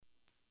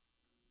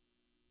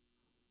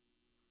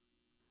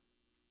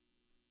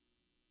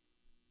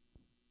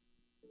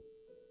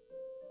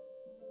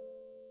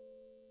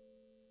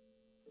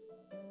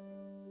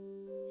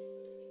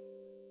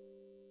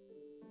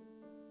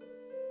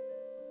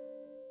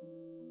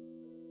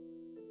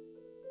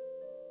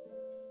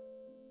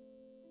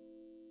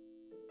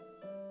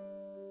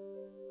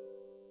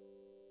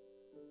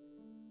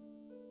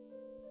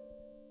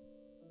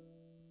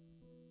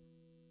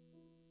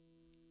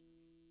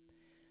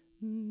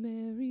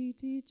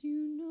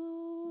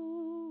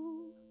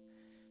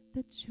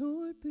that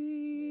your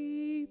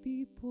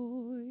baby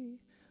boy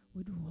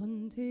would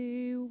one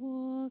day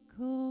walk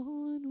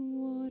on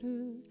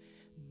water.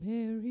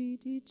 Mary,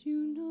 did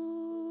you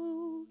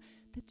know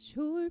that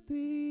your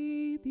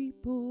baby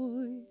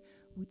boy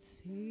would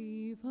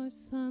save our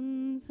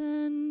sons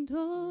and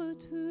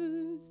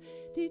daughters?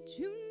 Did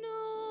you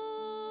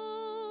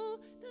know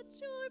that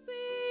your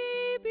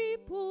baby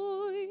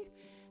boy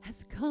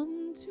has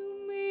come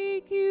to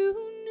make you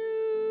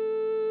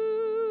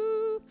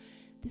new?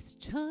 This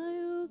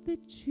child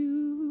that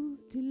you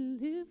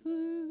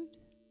delivered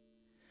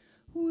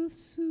will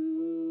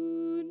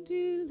soon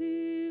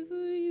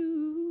deliver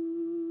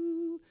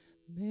you.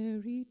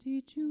 Mary,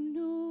 did you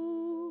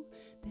know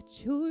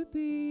that your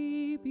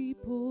baby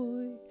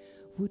boy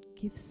would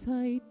give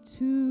sight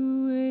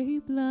to a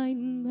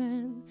blind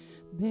man?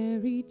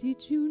 Mary,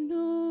 did you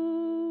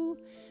know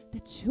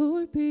that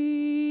your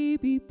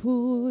baby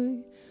boy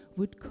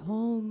would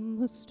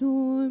calm a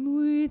storm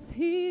with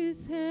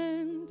his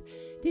hand?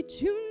 Did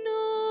you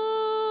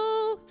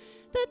know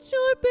that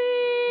your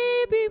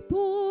baby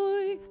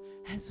boy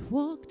has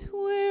walked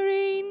where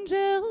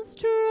angels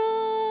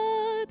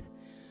trod?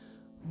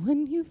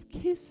 When you've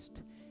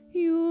kissed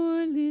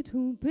your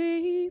little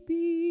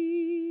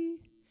baby,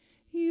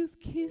 you've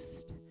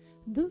kissed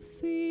the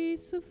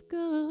face of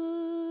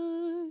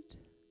God.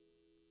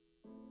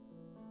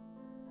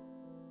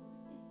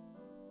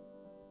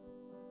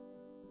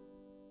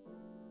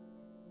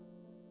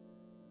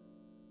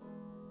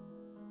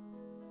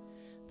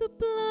 The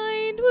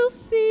blind will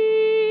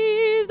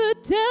see, the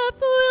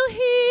deaf will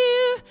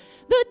hear,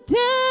 the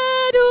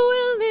dead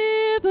will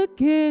live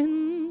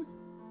again.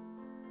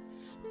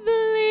 The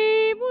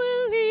lame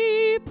will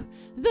leap,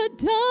 the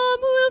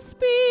dumb will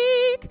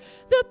speak,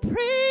 the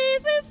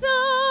praises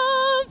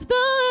of the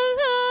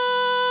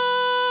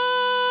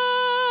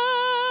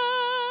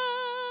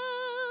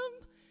Lamb.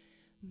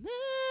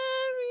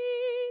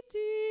 Mary,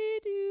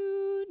 did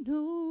you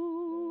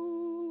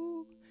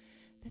know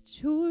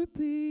that your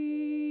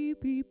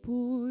baby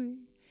boy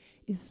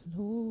is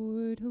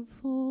Lord of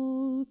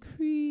all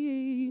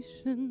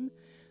creation?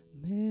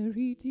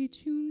 Mary, did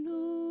you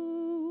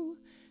know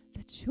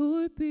that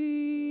your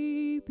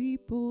baby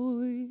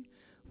boy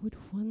would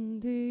one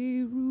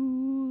day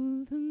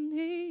rule the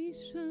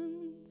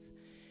nations?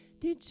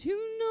 Did you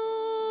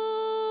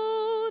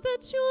know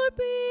that your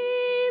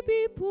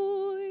baby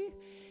boy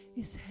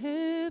is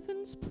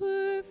heaven's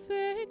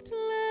perfect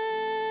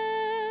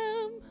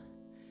Lamb?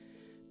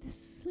 The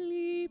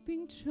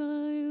sleeping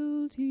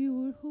child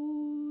you're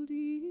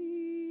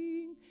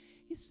holding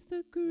is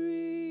the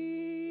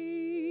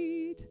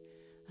great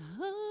I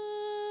am.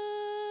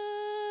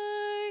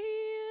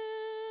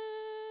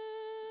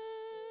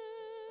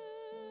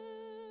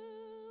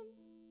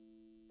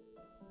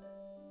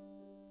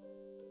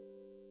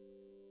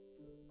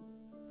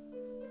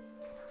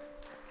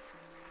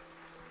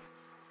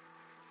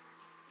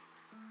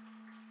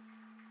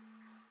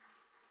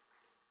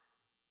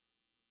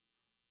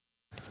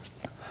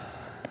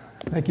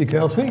 Thank you,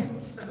 Kelsey.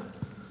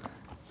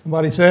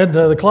 Somebody said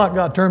the clock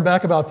got turned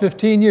back about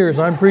 15 years.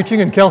 I'm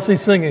preaching and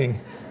Kelsey's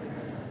singing.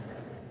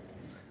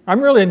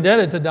 I'm really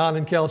indebted to Don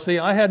and Kelsey.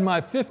 I had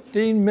my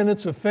 15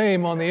 minutes of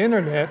fame on the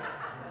internet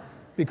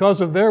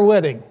because of their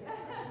wedding.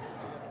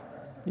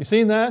 You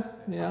seen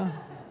that? Yeah.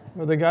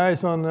 Where the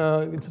guys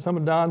on some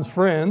of Don's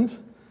friends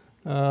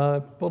pulled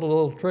a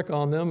little trick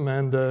on them.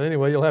 And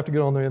anyway, you'll have to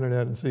get on the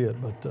internet and see it.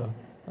 But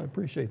I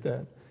appreciate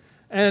that.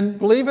 And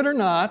believe it or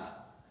not,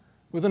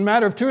 within a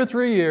matter of 2 or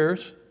 3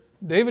 years,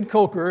 David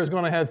Coker is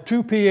going to have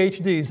 2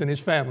 PhDs in his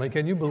family.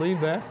 Can you believe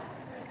that?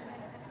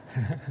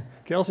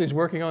 Kelsey's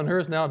working on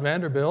hers now at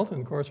Vanderbilt,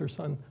 and of course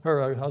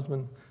her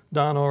husband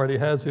Don already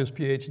has his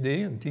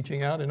PhD and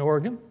teaching out in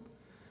Oregon.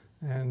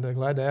 And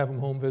glad to have him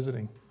home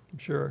visiting, I'm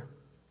sure.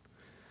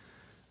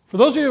 For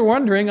those of you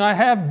wondering, I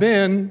have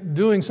been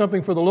doing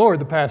something for the Lord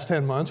the past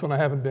 10 months when I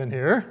haven't been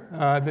here.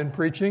 I've been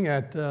preaching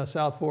at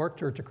South Fork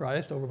Church of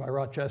Christ over by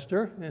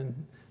Rochester in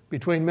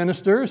between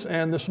ministers,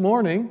 and this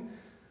morning,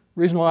 the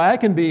reason why I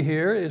can be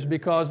here is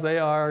because they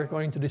are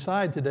going to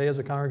decide today as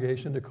a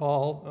congregation to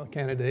call a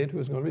candidate who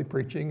is going to be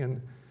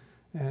preaching,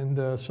 and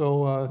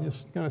so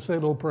just going to say a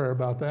little prayer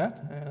about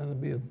that, and it'll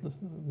be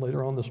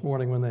later on this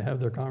morning when they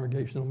have their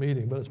congregational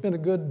meeting. But it's been a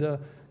good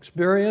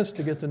experience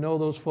to get to know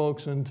those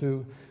folks and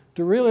to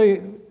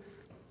really,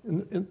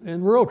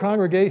 in rural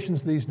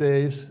congregations these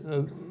days,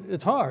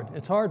 it's hard.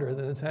 It's harder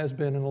than it has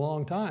been in a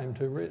long time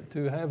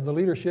to have the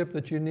leadership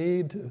that you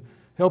need to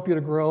help you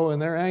to grow,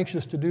 and they're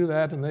anxious to do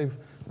that, and they've,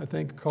 I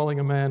think, calling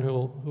a man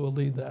who will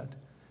lead that.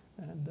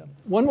 And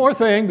one more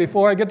thing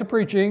before I get to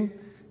preaching.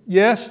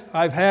 Yes,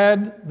 I've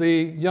had the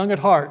young at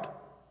heart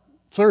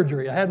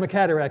surgery. I had my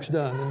cataracts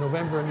done in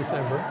November and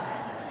December,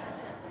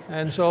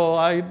 and so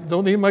I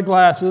don't need my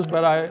glasses,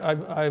 but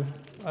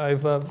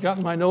I've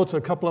gotten my notes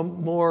a couple of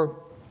more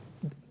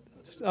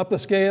up the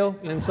scale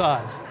in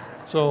size,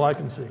 so I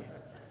can see.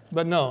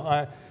 But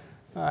no,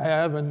 I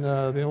have, and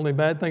the only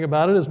bad thing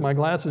about it is my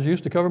glasses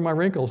used to cover my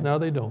wrinkles. Now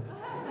they don't.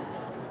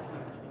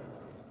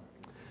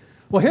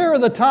 Well, here are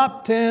the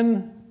top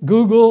 10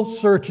 Google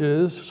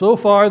searches so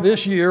far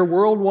this year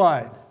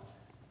worldwide.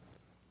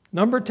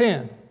 Number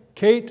 10,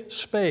 Kate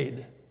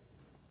Spade.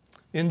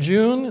 In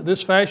June,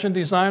 this fashion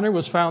designer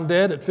was found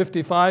dead at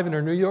 55 in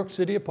her New York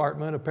City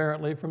apartment,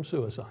 apparently from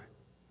suicide.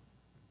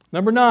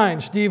 Number 9,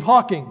 Steve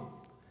Hawking.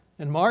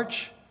 In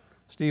March,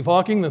 Steve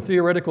Hawking, the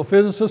theoretical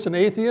physicist and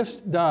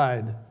atheist,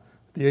 died at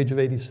the age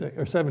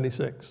of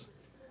 76.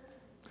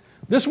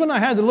 This one I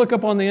had to look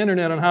up on the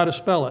internet on how to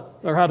spell it,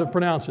 or how to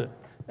pronounce it.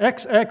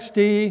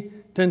 XXT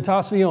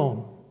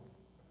Tentacion,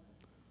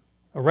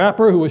 a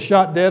rapper who was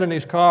shot dead in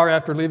his car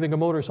after leaving a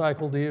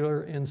motorcycle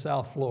dealer in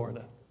South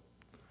Florida.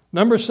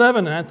 Number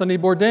 7, Anthony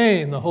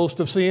Bourdain, the host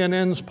of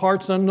CNN's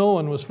Parts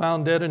Unknown, was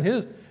found dead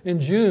in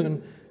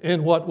June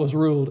in what was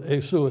ruled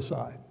a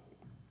suicide.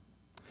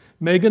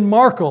 Meghan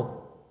Markle.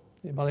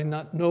 Anybody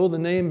not know the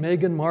name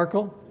Meghan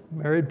Markle?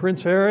 Married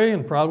Prince Harry,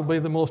 and probably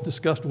the most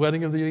discussed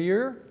wedding of the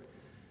year.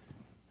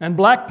 And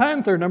Black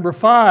Panther, number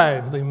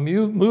 5, the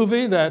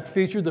movie that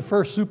featured the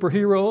first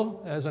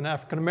superhero as an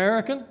African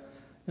American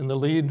in the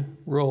lead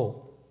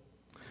role.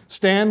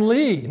 Stan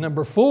Lee,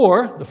 number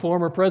 4, the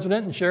former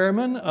president and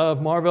chairman of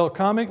Marvel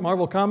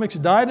Comics,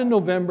 died in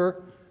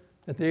November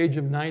at the age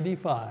of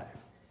 95.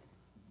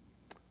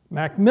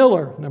 Mac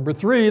Miller, number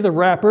 3, the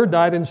rapper,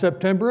 died in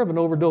September of an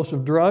overdose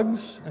of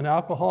drugs and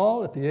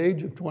alcohol at the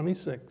age of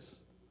 26.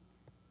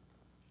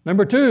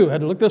 Number 2, I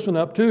had to look this one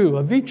up too,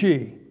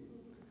 Avicii,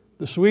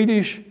 the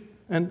Swedish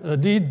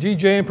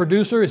DJ and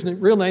producer. His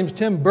real name's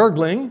Tim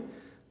Bergling,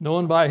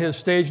 known by his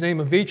stage name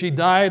Avicii,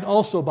 died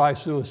also by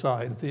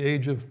suicide at the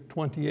age of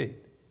 28.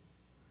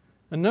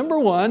 And number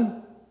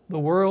 1, the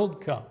World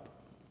Cup.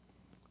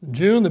 In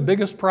June, the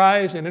biggest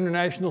prize in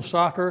international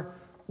soccer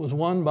was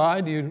won by,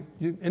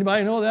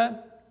 anybody know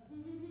that?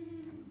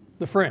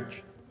 The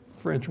French.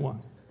 French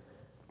won.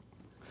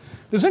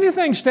 Does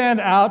anything stand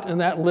out in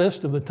that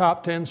list of the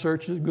top 10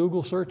 searches,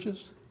 Google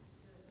searches?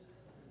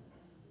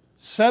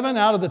 7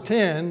 out of the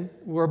 10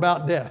 were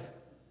about death.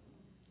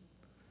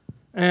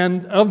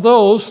 And of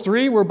those,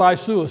 3 were by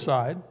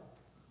suicide,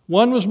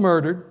 1 was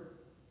murdered,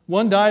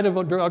 1 died of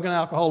a drug and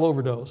alcohol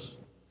overdose,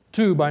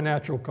 2 by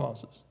natural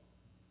causes.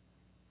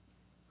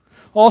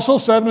 Also,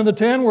 7 of the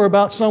 10 were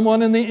about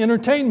someone in the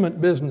entertainment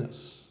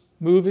business,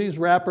 movies,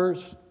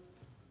 rappers,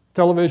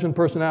 television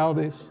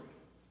personalities.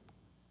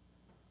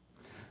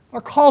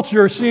 Our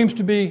culture seems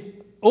to be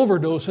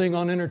overdosing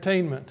on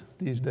entertainment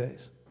these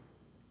days.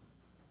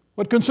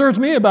 What concerns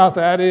me about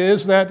that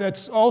is that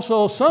it's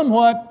also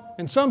somewhat,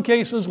 in some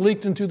cases,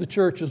 leaked into the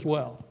church as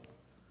well.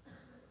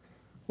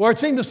 Where it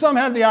seems to some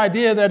have the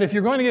idea that if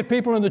you're going to get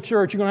people in the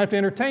church, you're going to have to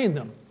entertain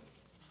them.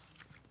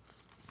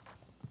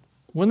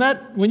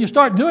 When you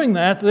start doing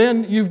that,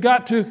 then you've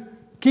got to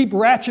keep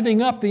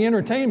ratcheting up the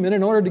entertainment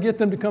in order to get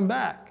them to come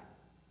back.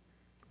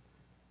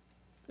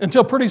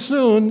 Until pretty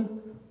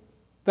soon,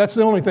 that's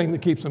the only thing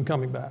that keeps them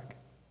coming back.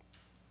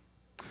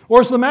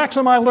 Or it's the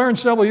maxim I learned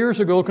several years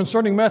ago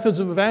concerning methods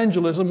of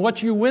evangelism: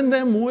 what you win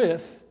them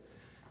with,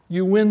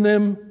 you win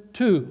them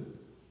to.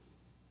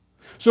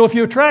 So if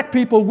you attract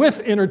people with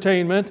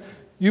entertainment,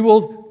 you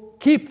will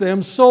keep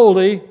them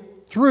solely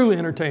through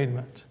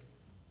entertainment,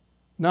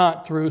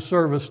 not through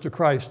service to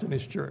Christ and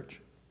His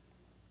church.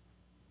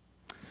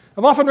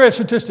 I've often read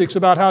statistics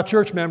about how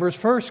church members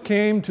first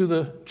came to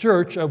the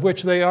church of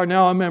which they are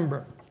now a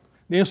member.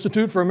 The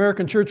Institute for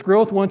American Church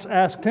Growth once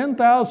asked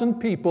 10,000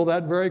 people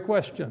that very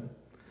question.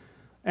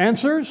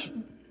 Answers: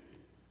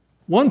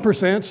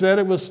 1% said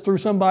it was through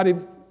somebody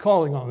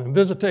calling on them,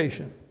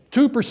 visitation.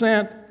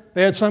 2%,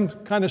 they had some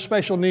kind of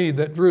special need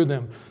that drew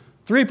them.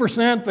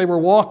 3%, they were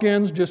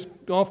walk-ins, just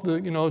off the,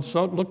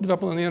 looked it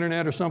up on the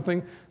internet or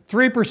something.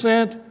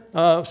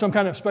 3%, some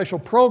kind of special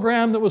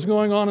program that was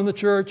going on in the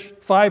church.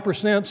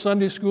 5%,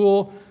 Sunday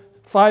school.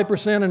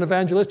 5%, an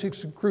evangelistic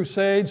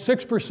crusade.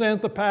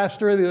 6%, the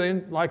pastor, they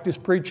liked his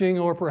preaching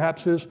or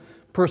perhaps his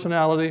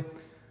personality.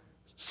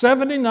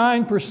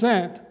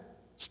 79%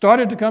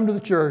 started to come to the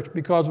church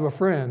because of a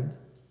friend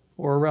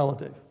or a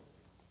relative.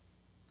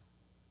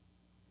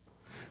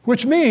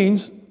 Which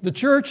means the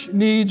church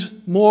needs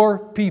more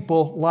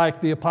people like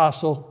the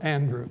Apostle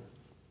Andrew.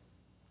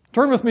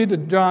 Turn with me to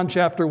John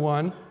chapter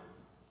 1,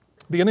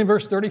 beginning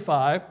verse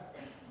 35. I'm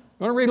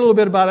going to read a little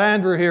bit about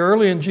Andrew here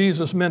early in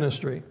Jesus'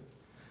 ministry,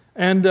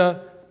 and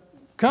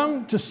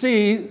come to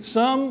see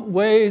some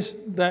ways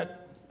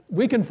that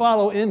we can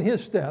follow in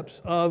his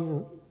steps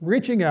of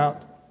reaching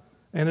out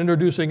and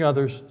introducing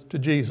others to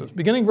Jesus.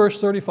 Beginning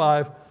verse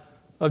 35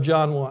 of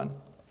John 1.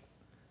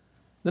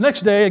 The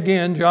next day,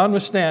 again, John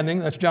was standing,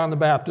 that's John the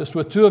Baptist,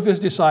 with 2 of his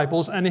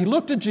disciples, and he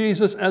looked at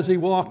Jesus as he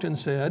walked and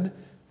said,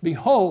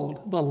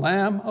 "Behold, the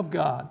Lamb of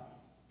God."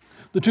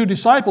 The 2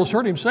 disciples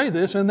heard him say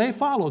this, and they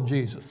followed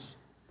Jesus.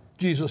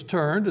 Jesus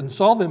turned and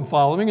saw them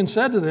following and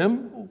said to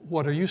them,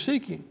 "What are you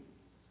seeking?"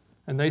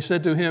 And they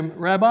said to him,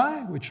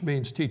 "Rabbi," which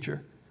means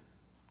teacher,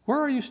 "where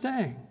are you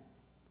staying?"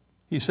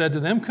 He said to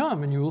them,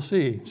 "Come and you will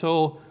see."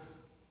 So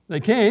they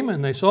came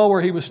and they saw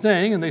where he was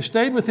staying, and they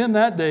stayed with him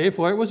that day,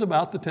 for it was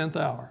about the 10th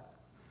hour.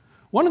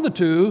 One of the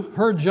 2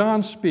 heard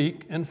John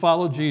speak and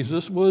followed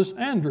Jesus was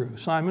Andrew,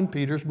 Simon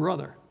Peter's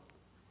brother.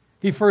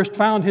 he first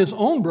found his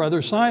own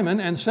brother Simon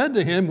and said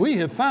to him, "We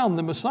have found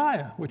the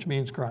Messiah," which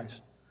means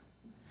Christ.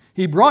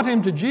 He brought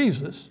him to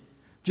Jesus.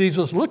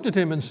 Jesus looked at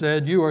him and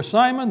said, "You are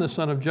Simon, the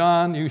son of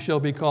John. You shall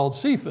be called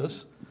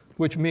Cephas,"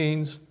 which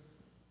means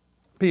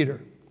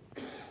Peter.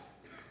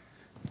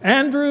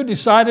 Andrew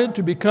decided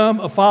to become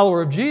a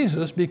follower of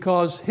Jesus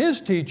because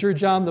his teacher,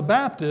 John the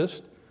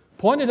Baptist,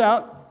 pointed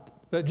out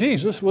that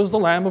Jesus was the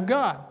Lamb of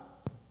God.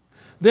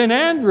 Then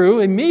Andrew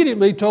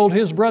immediately told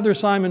his brother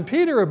Simon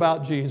Peter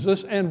about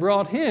Jesus and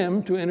brought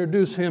him to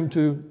introduce him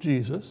to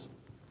Jesus.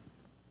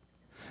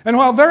 And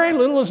while very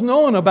little is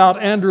known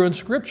about Andrew in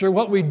Scripture,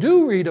 what we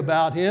do read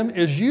about him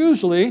is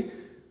usually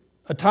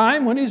a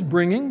time when he's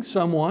bringing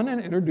someone and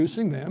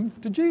introducing them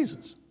to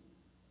Jesus.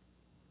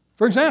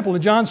 For example,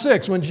 in John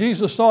 6, when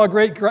Jesus saw a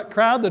great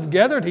crowd that had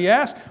gathered, he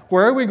asked,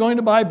 "Where are we going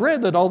to buy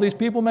bread that all these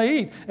people may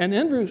eat?" And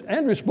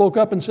Andrew spoke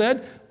up and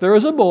said, "There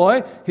is a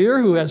boy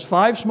here who has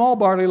 5 small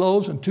barley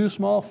loaves and 2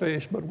 small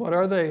fish, but what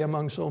are they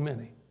among so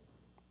many?"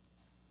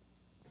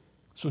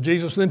 So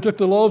Jesus then took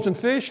the loaves and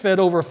fish, fed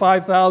over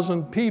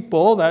 5,000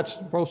 people. That's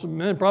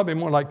probably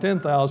more like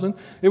 10,000.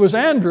 It was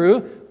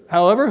Andrew,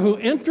 however, who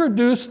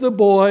introduced the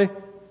boy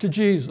to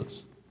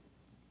Jesus.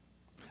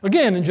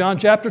 Again, in John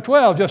chapter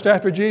 12, just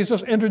after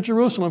Jesus entered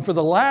Jerusalem for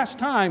the last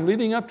time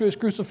leading up to his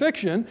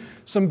crucifixion,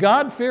 some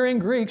God-fearing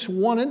Greeks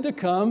wanted to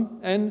come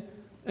and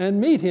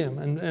meet him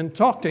and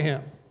talk to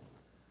him.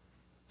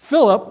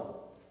 Philip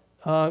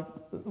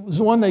was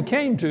the one they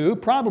came to,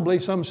 probably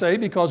some say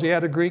because he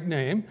had a Greek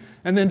name.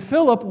 And then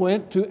Philip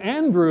went to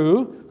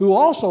Andrew, who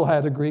also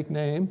had a Greek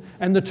name,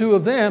 and the two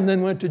of them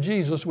then went to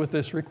Jesus with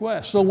this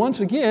request. So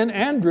once again,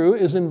 Andrew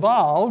is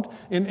involved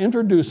in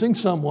introducing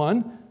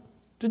someone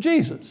to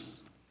Jesus.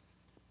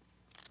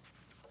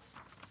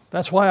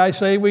 That's why I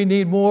say we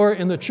need more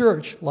in the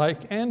church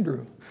like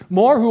Andrew.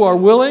 More who are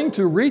willing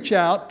to reach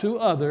out to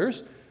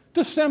others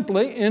to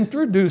simply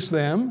introduce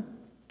them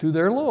to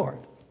their Lord.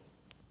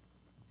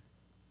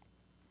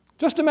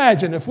 Just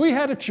imagine if we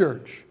had a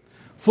church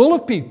full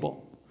of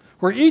people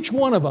where each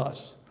one of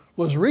us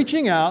was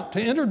reaching out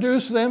to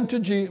introduce them to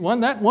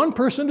that one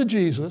person to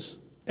Jesus,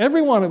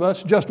 every one of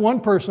us, just one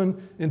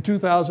person in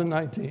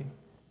 2019.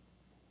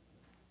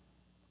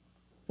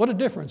 What a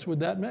difference would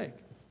that make?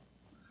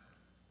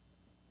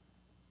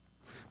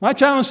 My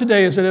challenge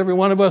today is that every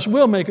one of us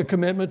will make a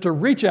commitment to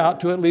reach out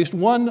to at least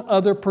one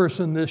other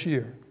person this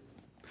year.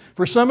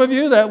 For some of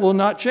you, that will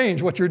not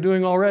change what you're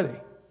doing already.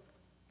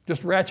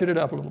 Just ratchet it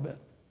up a little bit.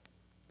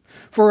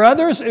 For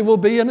others, it will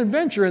be an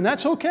adventure, and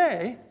that's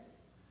okay.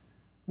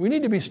 We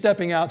need to be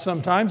stepping out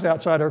sometimes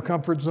outside our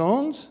comfort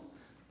zones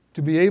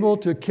to be able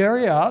to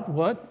carry out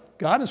what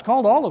God has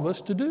called all of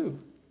us to do.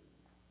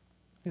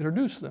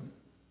 Introduce them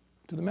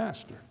to the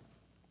Master.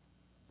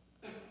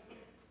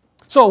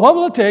 So what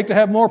will it take to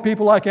have more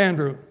people like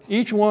Andrew,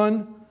 each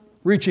one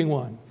reaching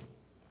one?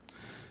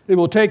 It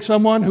will take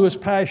someone who is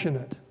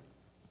passionate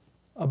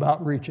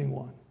about reaching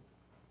one.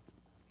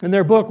 In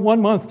their book,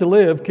 1 Month to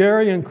Live,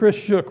 Carrie and Chris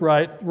Shook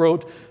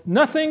wrote,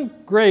 "Nothing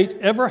great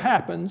ever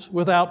happens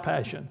without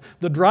passion.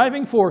 The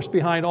driving force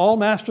behind all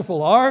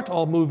masterful art,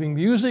 all moving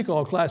music,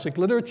 all classic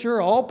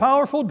literature, all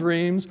powerful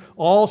dreams,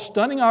 all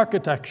stunning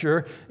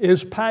architecture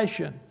is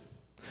passion.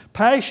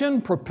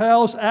 Passion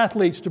propels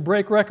athletes to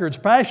break records.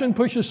 Passion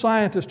pushes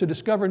scientists to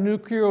discover new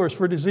cures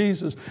for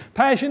diseases.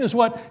 Passion is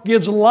what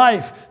gives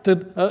life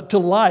to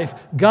life.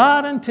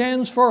 God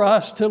intends for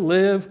us to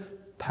live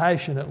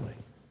passionately."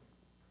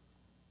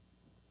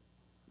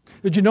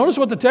 Did you notice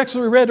what the text that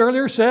we read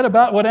earlier said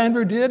about what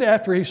Andrew did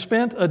after he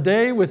spent a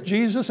day with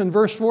Jesus in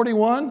verse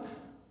 41?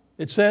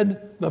 It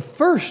said the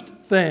first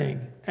thing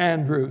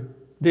Andrew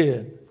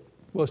did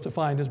was to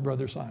find his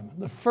brother Simon.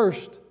 The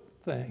first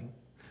thing.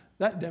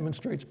 That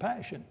demonstrates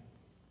passion.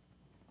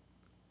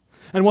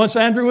 And once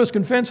Andrew was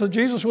convinced that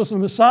Jesus was the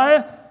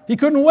Messiah, he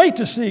couldn't wait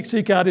to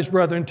seek out his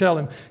brother and tell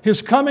him.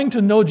 His coming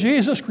to know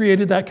Jesus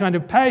created that kind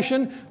of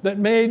passion that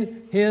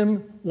made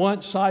him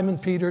want Simon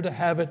Peter to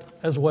have it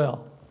as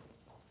well.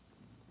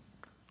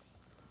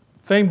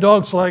 Famed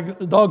dog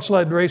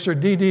sled racer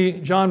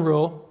Didi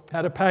Jonro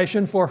had a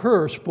passion for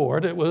her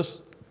sport. It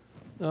was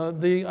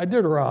the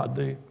Iditarod,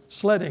 the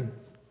sledding.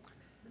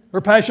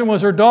 Her passion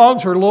was her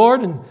dogs, her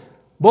Lord, and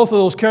both of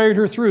those carried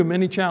her through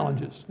many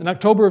challenges. In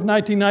October of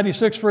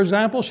 1996, for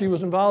example, she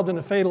was involved in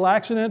a fatal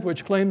accident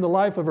which claimed the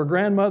life of her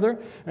grandmother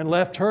and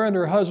left her and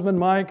her husband,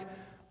 Mike,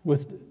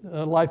 with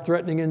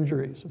life-threatening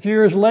injuries. A few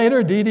years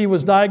later, Didi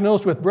was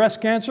diagnosed with breast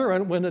cancer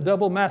and went a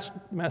double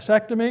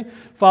mastectomy,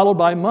 followed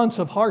by months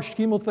of harsh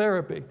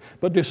chemotherapy.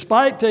 But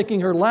despite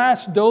taking her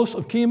last dose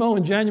of chemo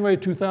in January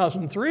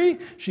 2003,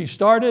 she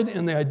started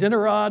in the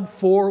Iditarod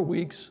 4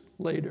 weeks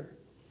later.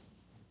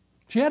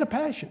 She had a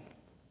passion.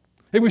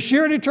 It was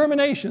sheer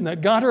determination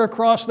that got her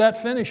across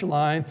that finish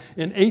line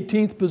in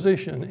 18th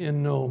position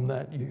in Nome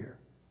that year.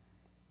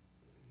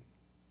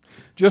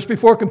 Just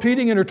before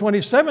competing in her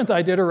 27th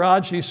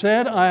Iditarod, she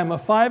said, "I am a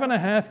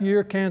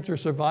 5.5-year cancer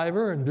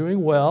survivor and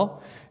doing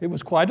well. It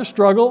was quite a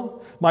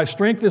struggle. My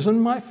strength is in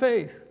my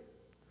faith.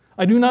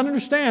 I do not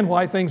understand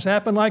why things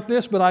happen like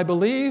this, but I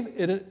believe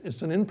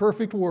it's an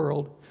imperfect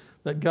world.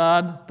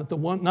 not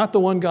the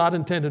one God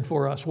intended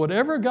for us.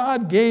 Whatever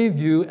God gave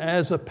you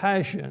as a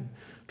passion,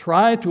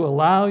 try to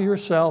allow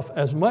yourself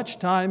as much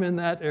time in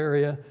that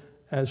area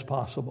as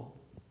possible.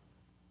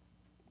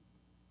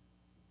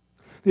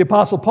 The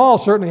Apostle Paul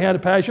certainly had a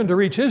passion to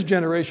reach his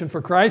generation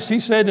for Christ. He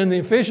said in the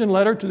Ephesian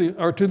letter to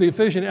the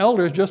Ephesian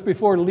elders just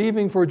before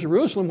leaving for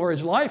Jerusalem, where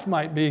his life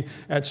might be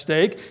at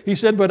stake, he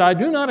said, "But I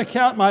do not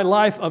account my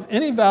life of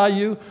any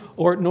value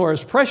nor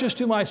as precious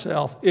to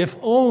myself, if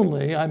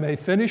only I may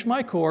finish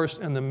my course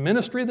and the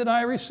ministry that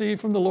I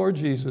received from the Lord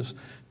Jesus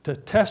to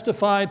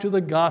testify to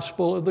the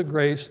gospel of the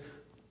grace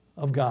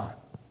of God."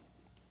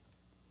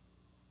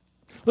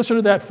 Listen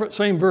to that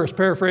same verse,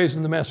 paraphrased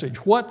in the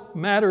Message. "What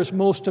matters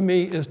most to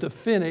me is to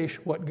finish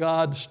what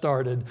God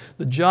started.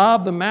 The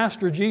job the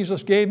Master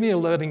Jesus gave me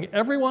of letting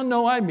everyone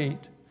know I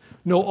meet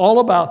know all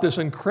about this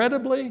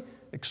incredibly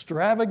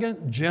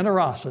extravagant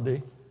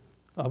generosity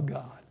of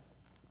God."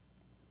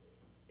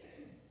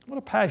 What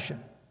a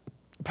passion.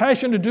 A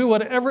passion to do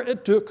whatever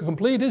it took to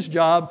complete his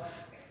job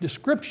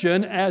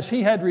description as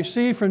he had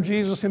received from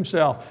Jesus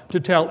himself, to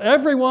tell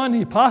everyone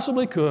he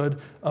possibly could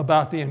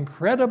about the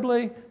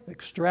incredibly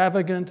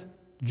extravagant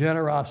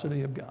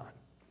generosity of God.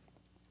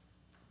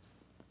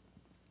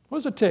 What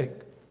does it take?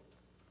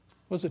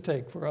 What does it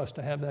take for us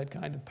to have that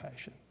kind of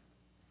passion?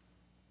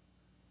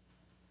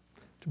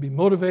 To be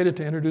motivated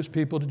to introduce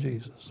people to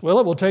Jesus? Well,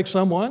 it will take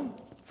someone,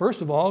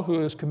 first of all,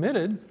 who is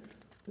committed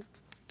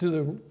to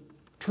the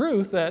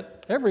truth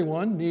that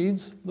everyone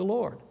needs the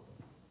Lord.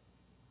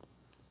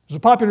 There's a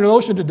popular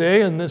notion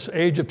today in this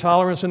age of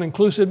tolerance and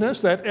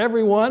inclusiveness that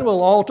everyone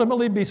will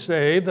ultimately be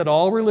saved, that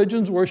all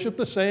religions worship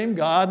the same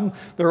God, and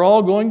they're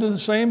all going to the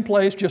same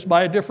place just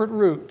by a different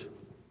route.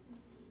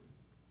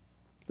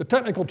 The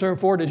technical term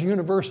for it is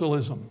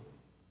universalism.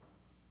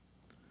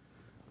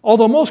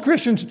 Although most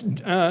Christian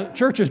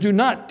churches do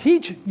not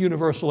teach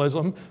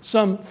universalism,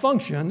 some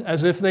function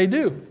as if they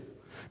do,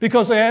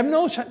 because they have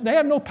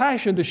no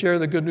passion to share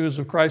the good news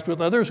of Christ with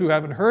others who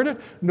haven't heard it,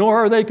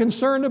 nor are they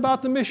concerned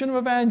about the mission of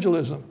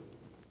evangelism.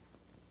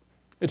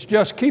 It's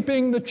just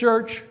keeping the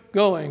church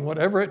going,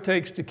 whatever it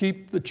takes to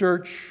keep the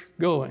church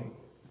going.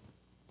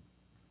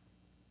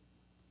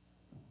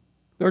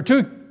 There are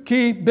two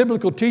key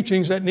biblical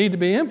teachings that need to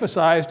be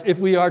emphasized if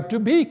we are to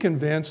be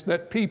convinced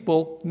that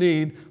people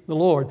need the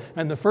Lord.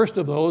 And the first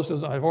of those,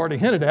 as I've already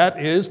hinted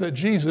at, is that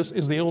Jesus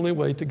is the only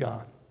way to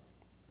God.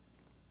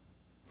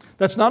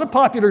 That's not a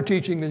popular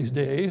teaching these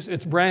days.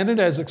 It's branded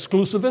as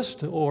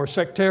exclusivist or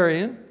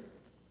sectarian.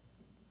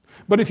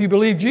 But if you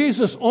believe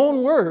Jesus'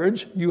 own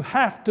words, you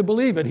have to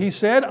believe it. He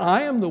said,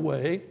 "I am the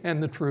way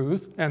and the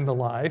truth and the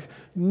life.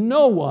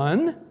 No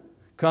one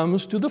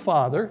comes to the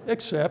Father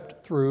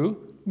except through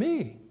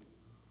me."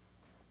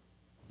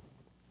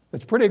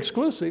 That's pretty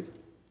exclusive,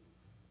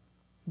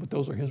 but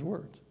those are his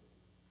words.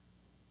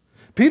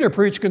 Peter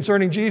preached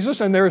concerning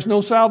Jesus, and there is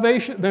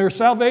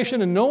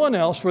salvation in no one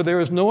else, for there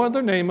is no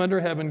other name under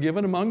heaven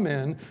given among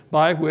men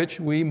by which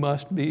we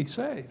must be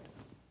saved.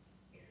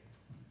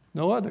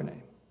 No other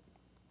name.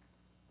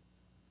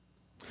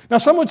 Now,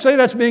 some would say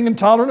that's being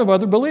intolerant of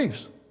other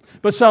beliefs,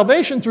 but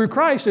salvation through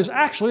Christ is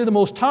actually the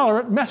most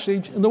tolerant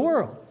message in the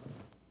world.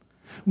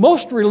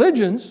 Most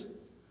religions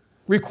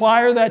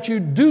require that you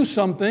do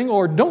something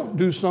or don't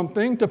do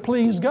something to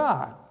please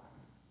God.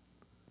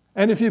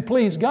 And if you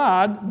please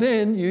God,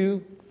 then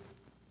you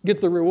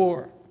get the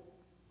reward.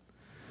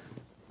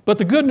 But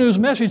the good news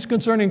message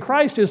concerning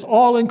Christ is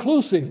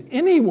all-inclusive.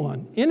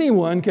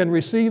 Anyone can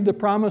receive the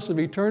promise of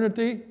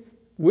eternity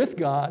with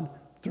God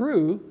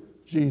through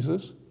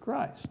Jesus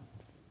Christ.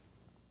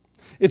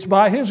 It's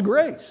by his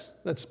grace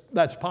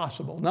that's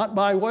possible, not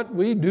by what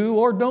we do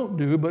or don't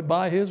do, but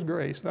by his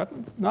grace.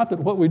 Not that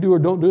what we do or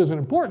don't do isn't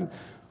important,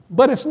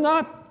 but it's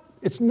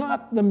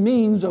not the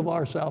means of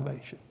our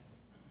salvation.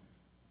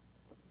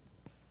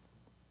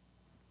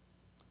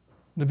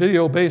 The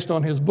video based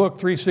on his book,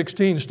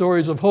 316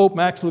 Stories of Hope,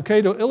 Max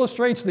Lucado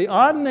illustrates the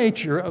odd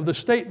nature of the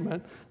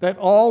statement that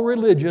all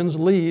religions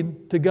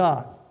lead to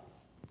God.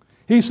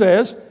 He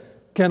says,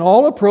 "Can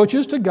all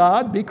approaches to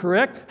God be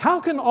correct? How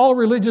can all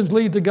religions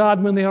lead to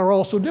God when they are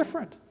all so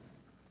different?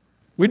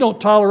 We don't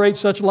tolerate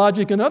such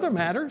logic in other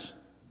matters.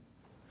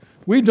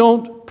 We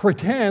don't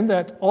pretend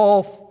that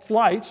all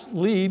flights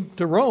lead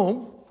to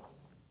Rome."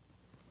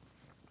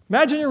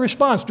 Imagine your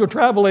response to a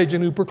travel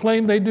agent who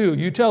proclaimed they do.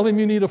 You tell him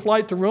you need a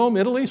flight to Rome,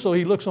 Italy, so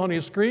he looks on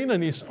his screen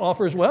and he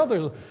offers, "Well,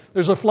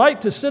 there's a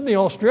flight to Sydney,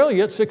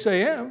 Australia at 6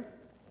 a.m.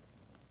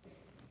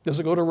 Does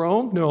it go to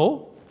Rome?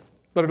 No,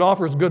 but it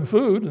offers good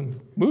food and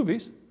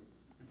movies.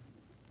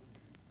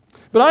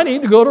 But I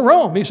need to go to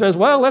Rome. He says,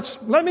 "Well,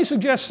 let me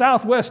suggest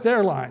Southwest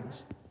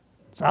Airlines."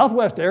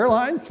 Southwest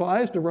Airlines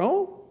flies to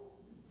Rome?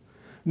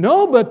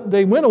 No, but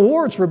they win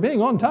awards for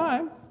being on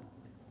time.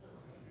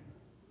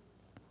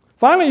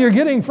 Finally, you're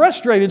getting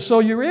frustrated, so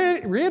you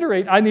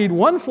reiterate, "I need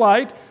one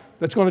flight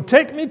that's going to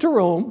take me to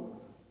Rome,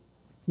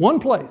 one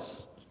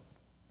place."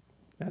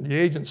 And the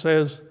agent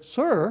says,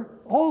 "Sir,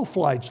 all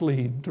flights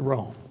lead to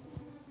Rome."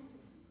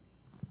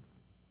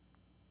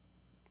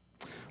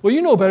 Well,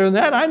 you know better than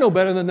that. I know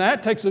better than that.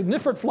 It takes a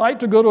different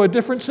flight to go to a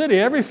different city.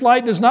 Every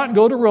flight does not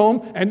go to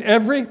Rome, and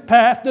every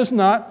path does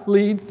not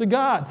lead to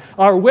God.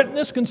 Our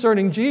witness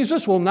concerning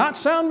Jesus will not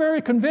sound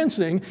very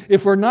convincing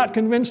if we're not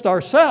convinced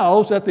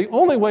ourselves that the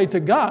only way to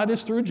God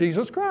is through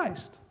Jesus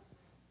Christ.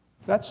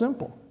 That's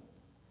simple.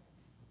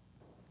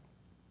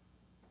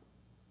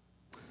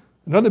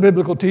 Another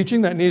biblical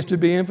teaching that needs to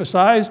be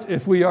emphasized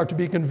if we are to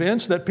be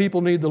convinced that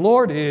people need the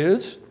Lord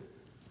is,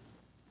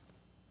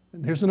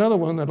 and here's another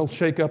one that'll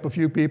shake up a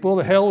few people,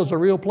 that hell is a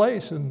real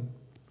place and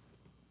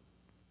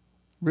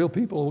real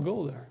people will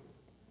go there.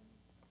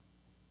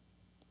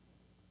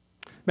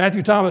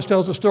 Matthew Thomas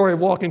tells the story of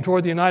walking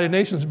toward the United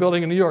Nations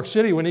building in New York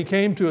City when he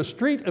came to a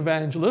street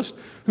evangelist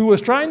who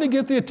was trying to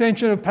get the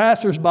attention of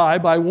passersby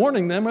by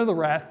warning them of the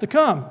wrath to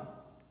come.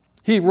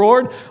 He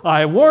roared,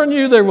 "I warn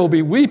you, there will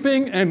be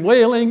weeping and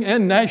wailing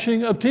and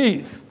gnashing of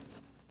teeth."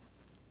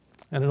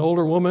 And an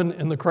older woman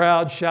in the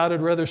crowd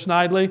shouted rather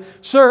snidely,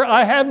 "Sir,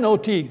 I have no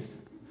teeth."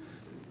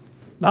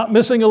 Not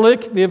missing a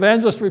lick, the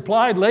evangelist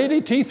replied,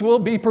 "Lady, teeth will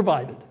be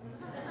provided."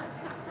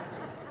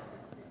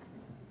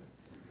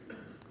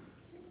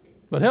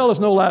 But hell is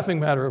no laughing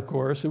matter, of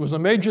course. It was a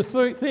major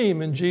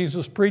theme in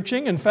Jesus'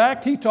 preaching. In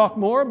fact, he talked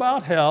more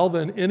about hell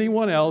than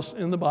anyone else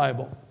in the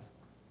Bible.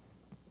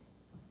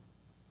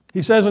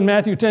 He says in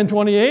Matthew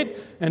 10:28,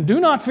 "And do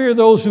not fear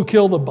those who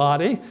kill the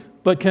body,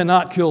 but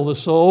cannot kill the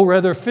soul.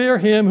 Rather fear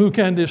him who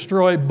can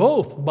destroy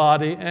both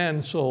body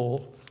and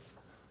soul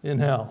in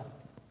hell."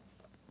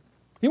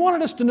 He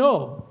wanted us to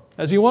know,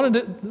 as he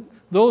wanted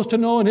those to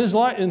know in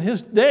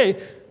his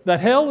day, that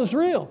hell is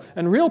real.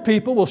 And real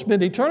people will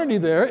spend eternity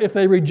there if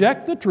they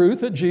reject the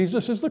truth that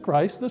Jesus is the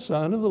Christ, the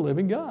Son of the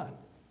living God.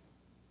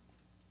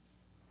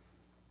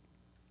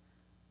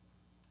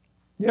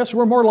 Yes,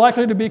 we're more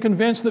likely to be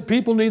convinced that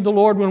people need the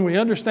Lord when we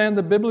understand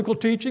the biblical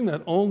teaching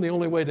that the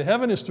only way to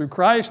heaven is through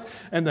Christ,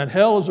 and that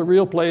hell is a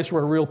real place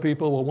where real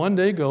people will one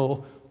day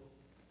go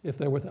if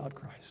they're without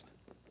Christ.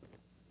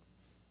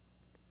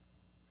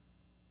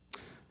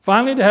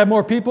 Finally, to have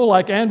more people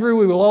like Andrew,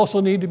 we will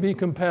also need to be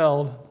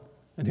compelled,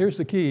 and here's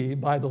the key,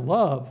 by the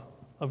love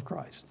of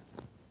Christ.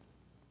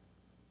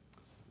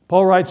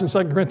 Paul writes in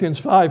 2 Corinthians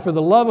 5, "For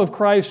the love of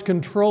Christ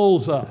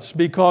controls us,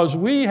 because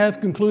we have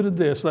concluded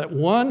this, that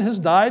one has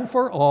died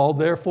for all,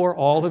 therefore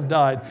all have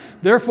died.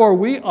 Therefore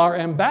we are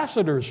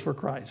ambassadors for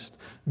Christ,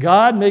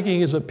 God making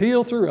his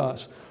appeal through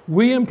us.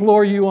 We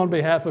implore you on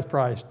behalf of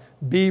Christ,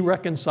 be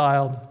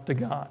reconciled to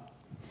God."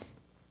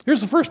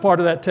 Here's the first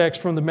part of that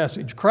text from the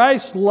Message.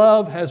 Christ's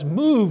love has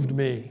moved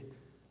me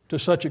to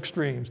such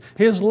extremes.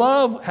 His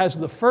love has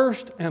the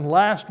first and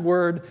last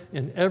word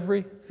in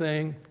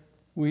everything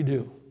we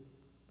do.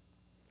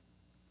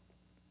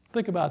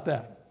 Think about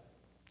that.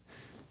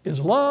 Is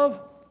love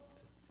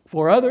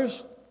for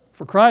others,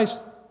 for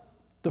Christ,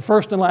 the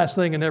first and last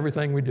thing in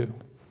everything we do?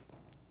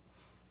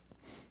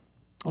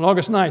 On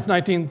August 9th,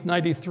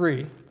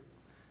 1993,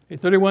 a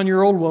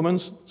 31-year-old woman,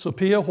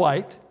 Sophia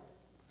White,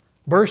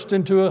 burst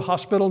into a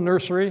hospital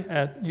nursery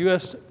at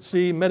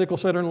USC Medical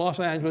Center in Los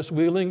Angeles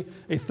wielding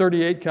a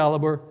 .38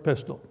 caliber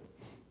pistol.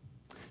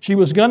 She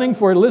was gunning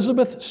for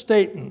Elizabeth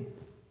Staten,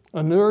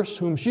 a nurse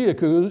whom she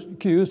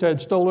accused had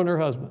stolen her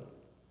husband.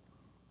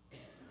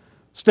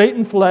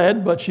 Staten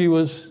fled, but she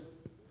was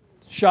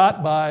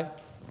shot by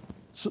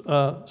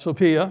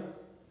Sophia,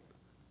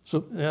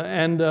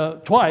 and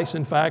twice,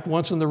 in fact,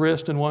 once in the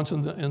wrist and once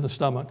in the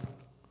stomach.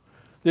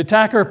 The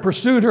attacker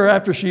pursued her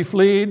after she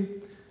fled,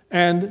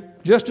 and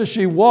just as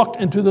she walked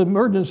into the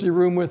emergency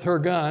room with her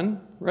gun,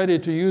 ready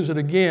to use it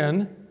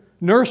again,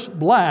 Nurse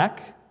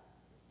Black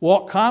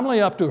walked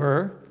calmly up to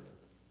her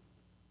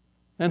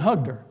and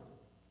hugged her,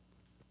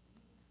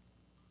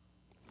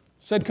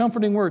 said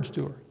comforting words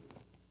to her.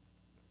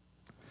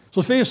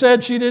 Sophia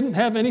said she didn't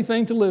have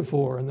anything to live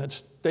for and that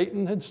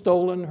Staten had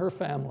stolen her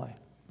family.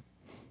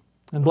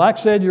 And Black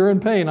said, "You're in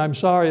pain. I'm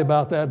sorry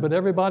about that, but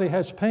everybody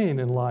has pain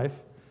in life.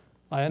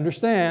 I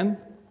understand,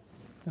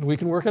 and we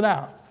can work it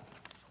out."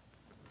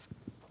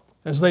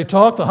 As they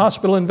talked, the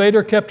hospital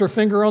invader kept her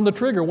finger on the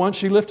trigger. Once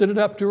she lifted it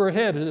up to her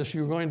head as if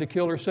she were going to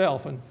kill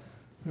herself, and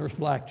Nurse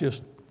Black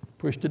just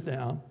pushed it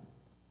down,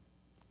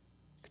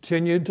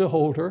 continued to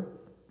hold her.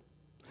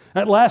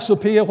 At last,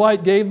 Sophia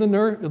White gave the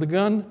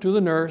gun to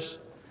the nurse.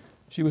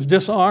 She was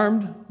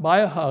disarmed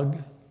by a hug,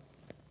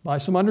 by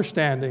some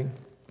understanding,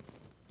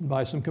 and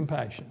by some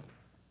compassion.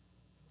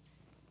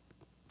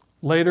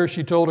 Later,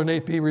 she told an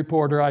AP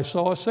reporter, "I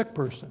saw a sick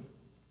person,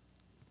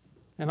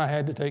 and I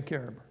had to take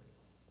care of her."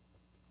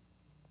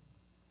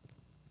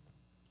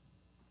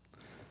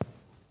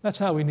 That's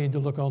how we need to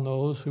look on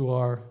those who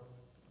are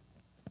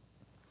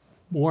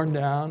worn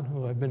down,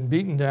 who have been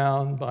beaten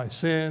down by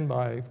sin,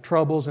 by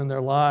troubles in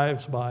their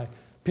lives, by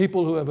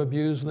people who have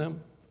abused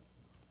them,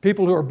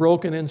 people who are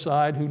broken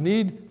inside, who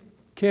need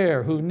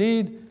care, who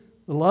need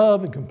the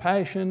love and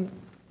compassion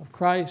of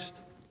Christ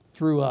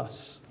through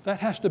us. That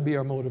has to be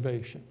our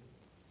motivation.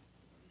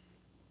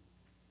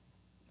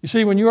 You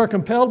see, when you are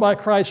compelled by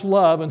Christ's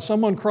love and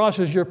someone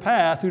crosses your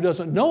path who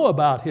doesn't know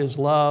about his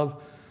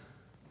love,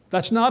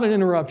 that's not an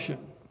interruption.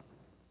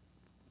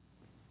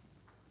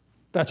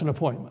 That's an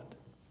appointment.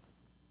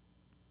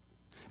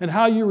 And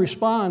how you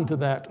respond to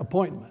that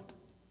appointment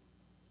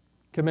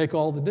can make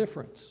all the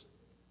difference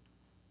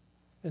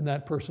in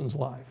that person's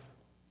life.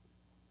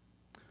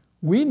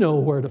 We know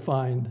where to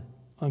find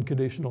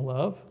unconditional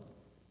love,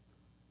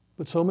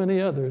 but so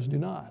many others do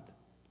not.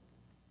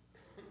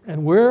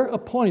 And we're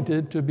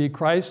appointed to be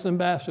Christ's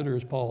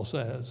ambassadors, Paul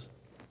says,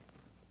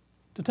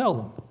 to tell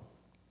them.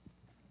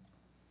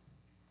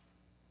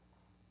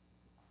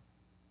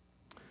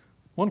 I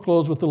want to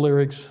close with the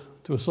lyrics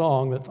to a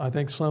song that I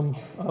think sum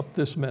up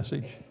this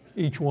message,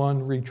 Each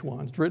One, Reach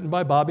One. It's written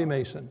by Bobby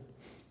Mason.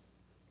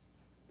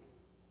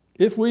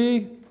 If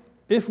we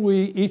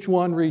each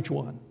one reach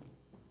one,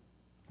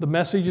 the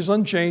message is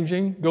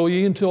unchanging. Go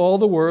ye into all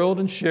the world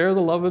and share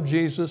the love of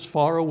Jesus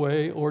far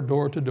away or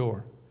door to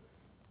door.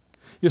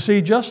 You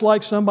see, just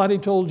like somebody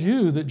told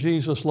you that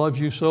Jesus loves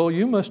you so,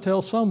 you must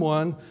tell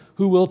someone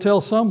who will tell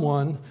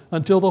someone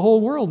until the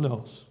whole world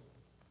knows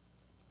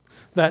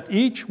that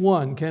each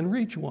one can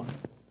reach one.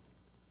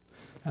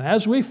 And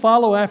as we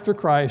follow after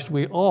Christ,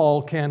 we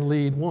all can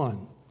lead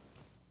one.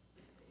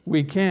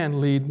 We can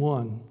lead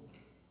one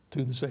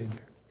to the Savior.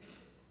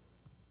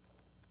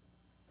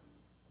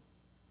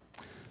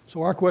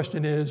 So our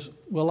question is,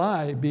 will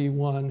I be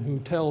one who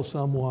tells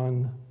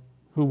someone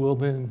who will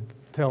then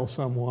tell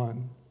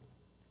someone,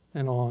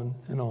 and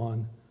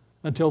on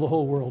until the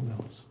whole world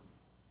knows?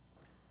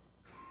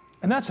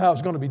 And that's how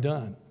it's going to be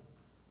done.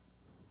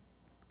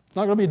 It's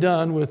not going to be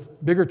done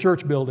with bigger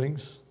church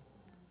buildings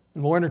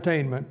and more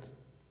entertainment.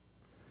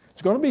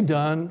 It's going to be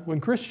done when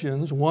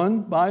Christians,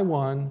 one by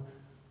one,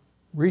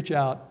 reach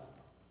out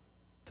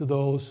to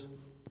those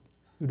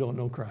who don't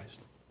know Christ,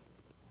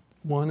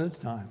 one at a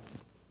time.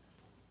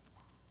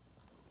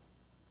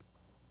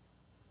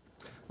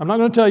 I'm not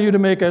going to tell you to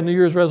make a New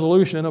Year's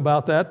resolution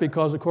about that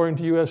because according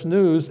to U.S.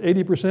 News,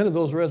 80% of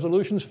those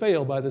resolutions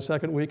fail by the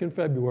second week in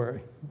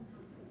February.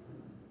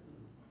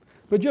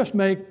 But just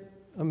make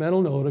a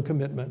mental note, a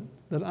commitment,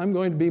 that I'm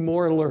going to be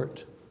more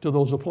alert to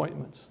those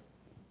appointments,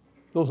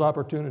 those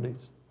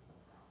opportunities.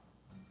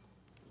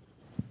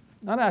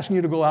 Not asking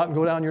you to go out and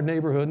go down your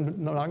neighborhood and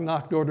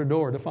knock door to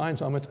door to find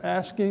someone. It's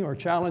asking or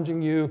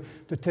challenging you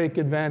to take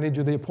advantage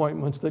of the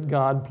appointments that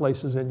God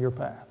places in your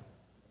path.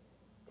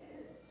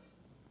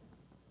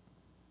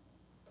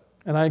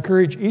 And I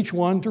encourage each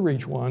one to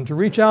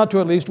reach out to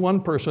at least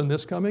one person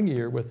this coming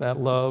year with that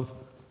love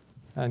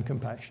and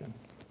compassion.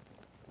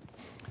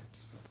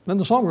 Then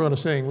the song we're going to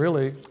sing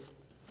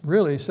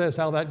really says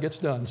how that gets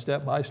done,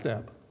 step by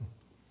step,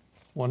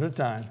 one at a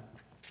time,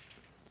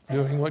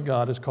 doing what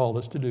God has called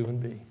us to do and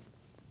be.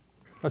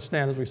 Let's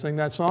stand as we sing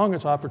that song.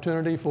 It's an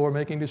opportunity for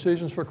making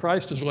decisions for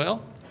Christ as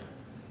well,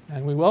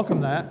 and we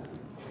welcome that.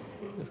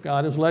 If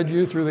God has led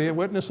you through the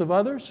witness of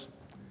others,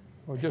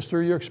 or just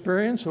through your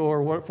experience,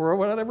 or for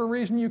whatever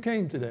reason you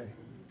came today,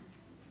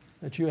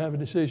 that you have a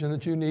decision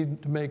that you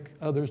need to make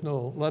others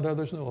know, let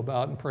others know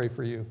about and pray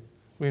for you,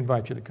 we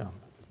invite you to come.